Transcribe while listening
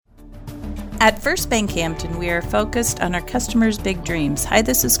At First Bank Hampton, we are focused on our customers' big dreams. Hi,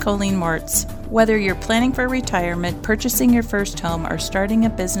 this is Colleen Mortz. Whether you're planning for retirement, purchasing your first home, or starting a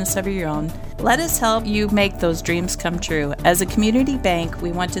business of your own, let us help you make those dreams come true. As a community bank,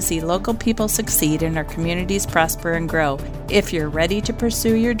 we want to see local people succeed and our communities prosper and grow. If you're ready to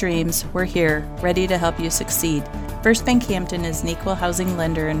pursue your dreams, we're here, ready to help you succeed. First Bank Hampton is an equal housing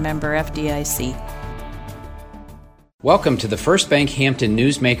lender and member FDIC. Welcome to the First Bank Hampton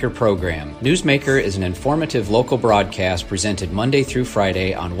Newsmaker program. Newsmaker is an informative local broadcast presented Monday through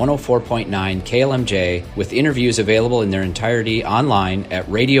Friday on 104.9 KLMJ with interviews available in their entirety online at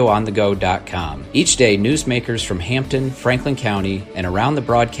radioonthego.com. Each day, newsmakers from Hampton, Franklin County, and around the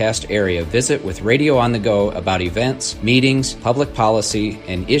broadcast area visit with Radio on the Go about events, meetings, public policy,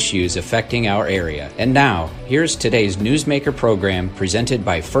 and issues affecting our area. And now, here's today's Newsmaker program presented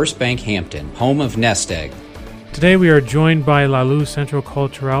by First Bank Hampton, home of Nest Egg. Today we are joined by La Luz Centro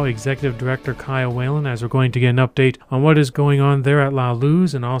Cultural Executive Director Kyle Whalen as we're going to get an update on what is going on there at La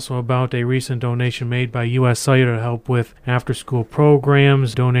Luz and also about a recent donation made by U.S. Cellular to help with after-school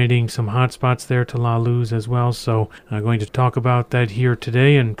programs, donating some hotspots there to La Luz as well. So I'm going to talk about that here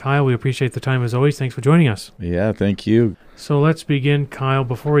today. And Kyle, we appreciate the time as always. Thanks for joining us. Yeah, thank you. So let's begin, Kyle,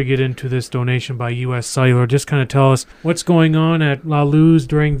 before we get into this donation by U.S. Cellular. Just kind of tell us what's going on at La Luz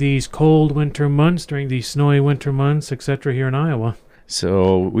during these cold winter months, during these snowy winter months, etc. here in Iowa.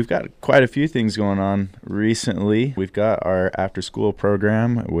 So we've got quite a few things going on recently. We've got our after-school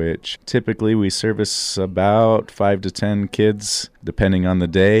program, which typically we service about 5 to 10 kids, depending on the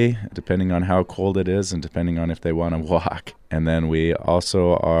day, depending on how cold it is, and depending on if they want to walk. And then we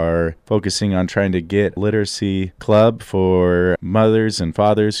also are focusing on trying to get literacy club for mothers and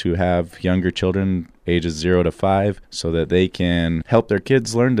fathers who have younger children ages 0 to 5 so that they can help their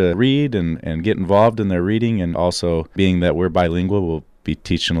kids learn to read and get involved in their reading. And also, being that we're bilingual, we'll be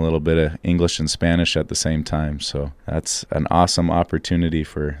teaching a little bit of English and Spanish at the same time. So that's an awesome opportunity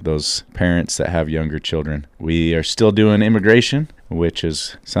for those parents that have younger children. We are still doing immigration, which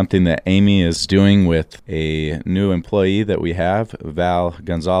is something that Amy is doing with a new employee that we have, Val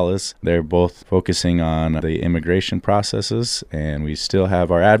Gonzalez. They're both focusing on the immigration processes, and we still have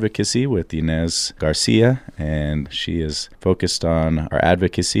our advocacy with Inez Garcia, and she is focused on our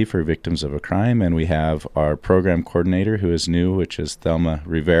advocacy for victims of a crime, and we have our program coordinator who is new, which is Thelma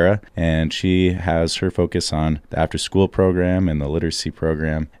Rivera, and she has her focus on the after-school program and the literacy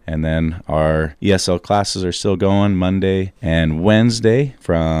program. And then our ESL classes are still going Monday and Wednesday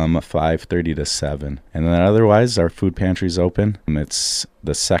from 5:30 to 7. And then otherwise, our food pantry's open. It's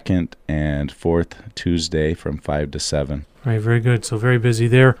the second and fourth Tuesday from 5 to 7. All right, very good. So very busy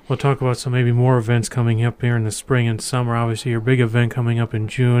there. We'll talk about some maybe more events coming up here in the spring and summer. Obviously, your big event coming up in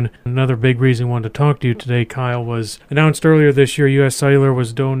June. Another big reason I wanted to talk to you today, Kyle, was announced earlier this year, U.S. Cellular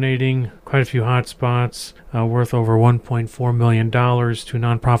was donating quite a few hotspots worth over $1.4 million to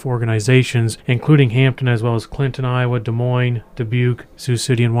nonprofit organizations, including Hampton as well as Clinton, Iowa, Des Moines, Dubuque, Sioux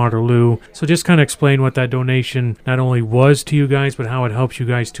City, and Waterloo. So just kind of explain what that donation not only was to you guys, but how it helps you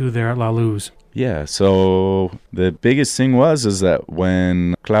guys too there at La Luz. Yeah, so the biggest thing is that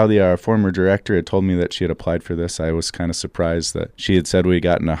when Claudia, our former director, had told me that she had applied for this, I was kind of surprised that she had said we had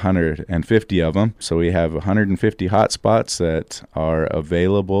gotten 150 of them. So we have 150 hotspots that are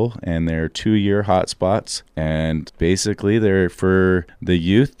available, and they're 2-year hotspots. And basically, they're for the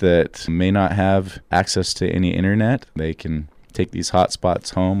youth that may not have access to any internet. They can take these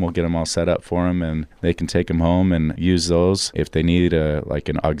hotspots home. We'll get them all set up for them, and they can take them home and use those. If they need an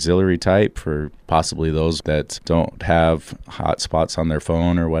auxiliary type for possibly those that don't have hotspots on their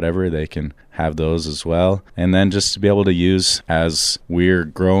phone or whatever, they can have those as well. And then just to be able to use as we're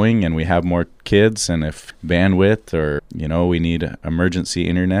growing and we have more kids, and if bandwidth or, we need emergency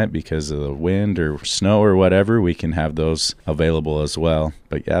internet because of the wind or snow or whatever, we can have those available as well.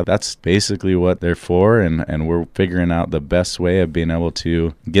 But yeah, that's basically what they're for, and we're figuring out the best way of being able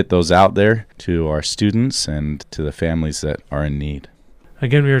to get those out there to our students and to the families that are in need.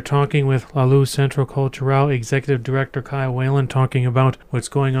 Again, we are talking with La Luz Centro Cultural Executive Director Kyle Whalen, talking about what's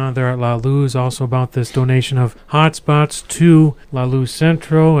going on there at La Luz, also about this donation of hotspots to La Luz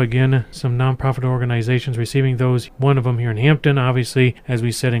Centro. Again, some nonprofit organizations receiving those, one of them here in Hampton, obviously, as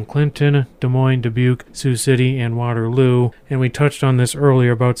we said, in Clinton, Des Moines, Dubuque, Sioux City, and Waterloo. And we touched on this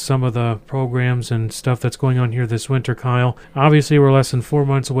earlier about some of the programs and stuff that's going on here this winter, Kyle. Obviously, we're less than 4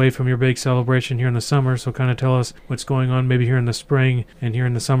 months away from your big celebration here in the summer, so kind of tell us what's going on maybe here in the spring and here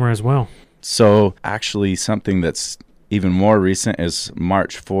in the summer as well. So actually something that's even more recent is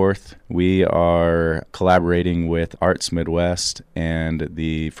March 4th. We are collaborating with Arts Midwest and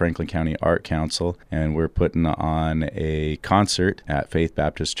the Franklin County Art Council, and we're putting on a concert at Faith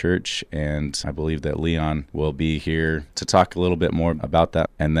Baptist Church, and I believe that Leon will be here to talk a little bit more about that.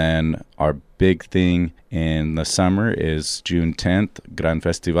 And then our big thing in the summer is June 10th, Gran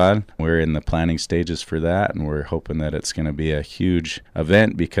Festival. We're in the planning stages for that, and we're hoping that it's going to be a huge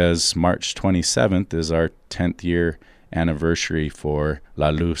event because March 27th is our 10th year anniversary for La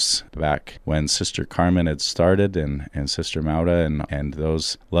Luz, back when Sister Carmen had started and Sister Maura and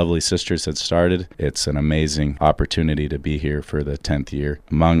those lovely sisters had started. It's an amazing opportunity to be here for the 10th year.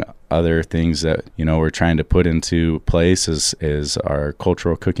 Among other things that we're trying to put into place is our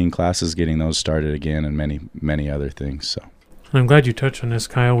cultural cooking classes, getting those started again, and many other things. So I'm glad you touched on this,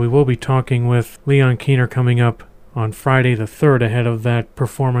 Kyle. We will be talking with Leon Keener coming up on Friday the 3rd ahead of that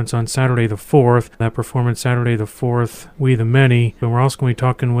performance on Saturday the 4th. That performance Saturday the 4th, We the Many. And we're also going to be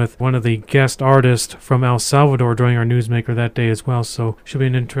talking with one of the guest artists from El Salvador during our Newsmaker that day as well. So should be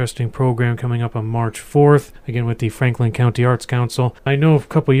an interesting program coming up on March 4th, again with the Franklin County Arts Council. I know a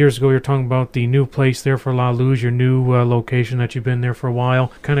couple of years ago you were talking about the new place there for La Luz, your new location that you've been there for a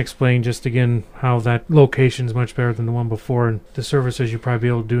while. Kind of explain just again how that location is much better than the one before and the services you probably be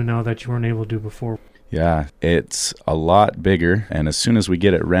able to do now that you weren't able to do before. Yeah, it's a lot bigger, and as soon as we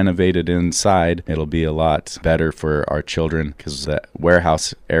get it renovated inside, it'll be a lot better for our children because that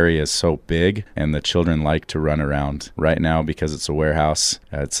warehouse area is so big, and the children like to run around. Right now, because it's a warehouse,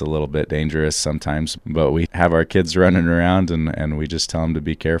 it's a little bit dangerous sometimes, but we have our kids running around, and we just tell them to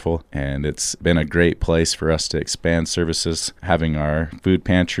be careful, and it's been a great place for us to expand services, having our food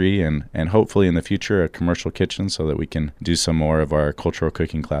pantry and hopefully in the future a commercial kitchen so that we can do some more of our cultural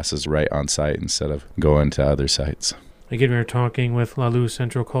cooking classes right on site instead of going to other sites. Again, we were talking with La Luz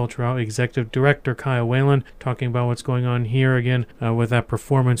Centro Cultural Executive Director Kyle Whalen, talking about what's going on here again with that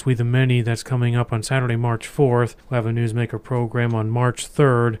performance, We the Many, that's coming up on Saturday, March 4th. We'll have a Newsmaker program on March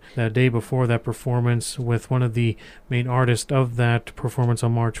 3rd, that day before that performance, with one of the main artists of that performance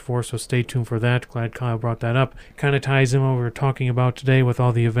on March 4th, so stay tuned for that. Glad Kyle brought that up. Kind of ties in what we were talking about today with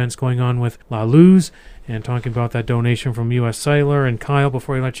all the events going on with La Luz, and talking about that donation from U.S. Cellular. And Kyle,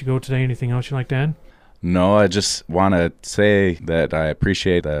 before I let you go today, anything else you'd like to add? No, I just want to say that I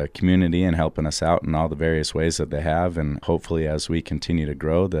appreciate the community and helping us out in all the various ways that they have, and hopefully as we continue to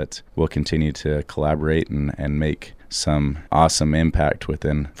grow that we'll continue to collaborate and make some awesome impact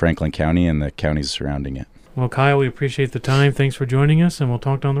within Franklin County and the counties surrounding it. Well, Kyle, we appreciate the time. Thanks for joining us, and we'll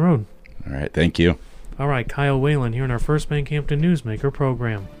talk down the road. All right, thank you. All right, Kyle Whalen here in our First Bank Hampton Newsmaker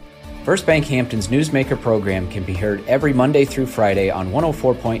program. First Bank Hampton's Newsmaker program can be heard every Monday through Friday on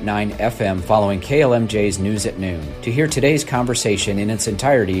 104.9 FM following KLMJ's News at Noon. To hear today's conversation in its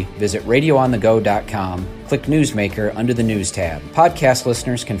entirety, visit radioonthego.com, click Newsmaker under the News tab. Podcast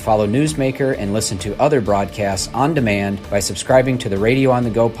listeners can follow Newsmaker and listen to other broadcasts on demand by subscribing to the Radio on the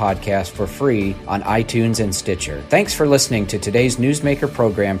Go podcast for free on iTunes and Stitcher. Thanks for listening to today's Newsmaker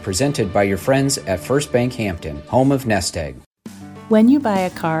program presented by your friends at First Bank Hampton, home of Nest Egg. When you buy a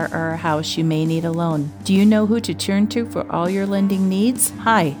car or a house, you may need a loan. Do you know who to turn to for all your lending needs?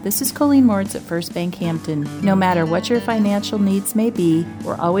 Hi, this is Colleen Moritz at First Bank Hampton. No matter what your financial needs may be,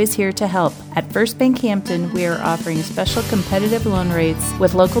 we're always here to help. At First Bank Hampton, we are offering special competitive loan rates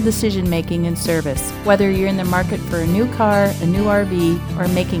with local decision-making and service. Whether you're in the market for a new car, a new RV, or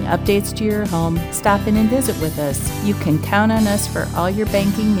making updates to your home, stop in and visit with us. You can count on us for all your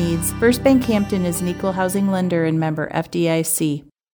banking needs. First Bank Hampton is an equal housing lender and member FDIC.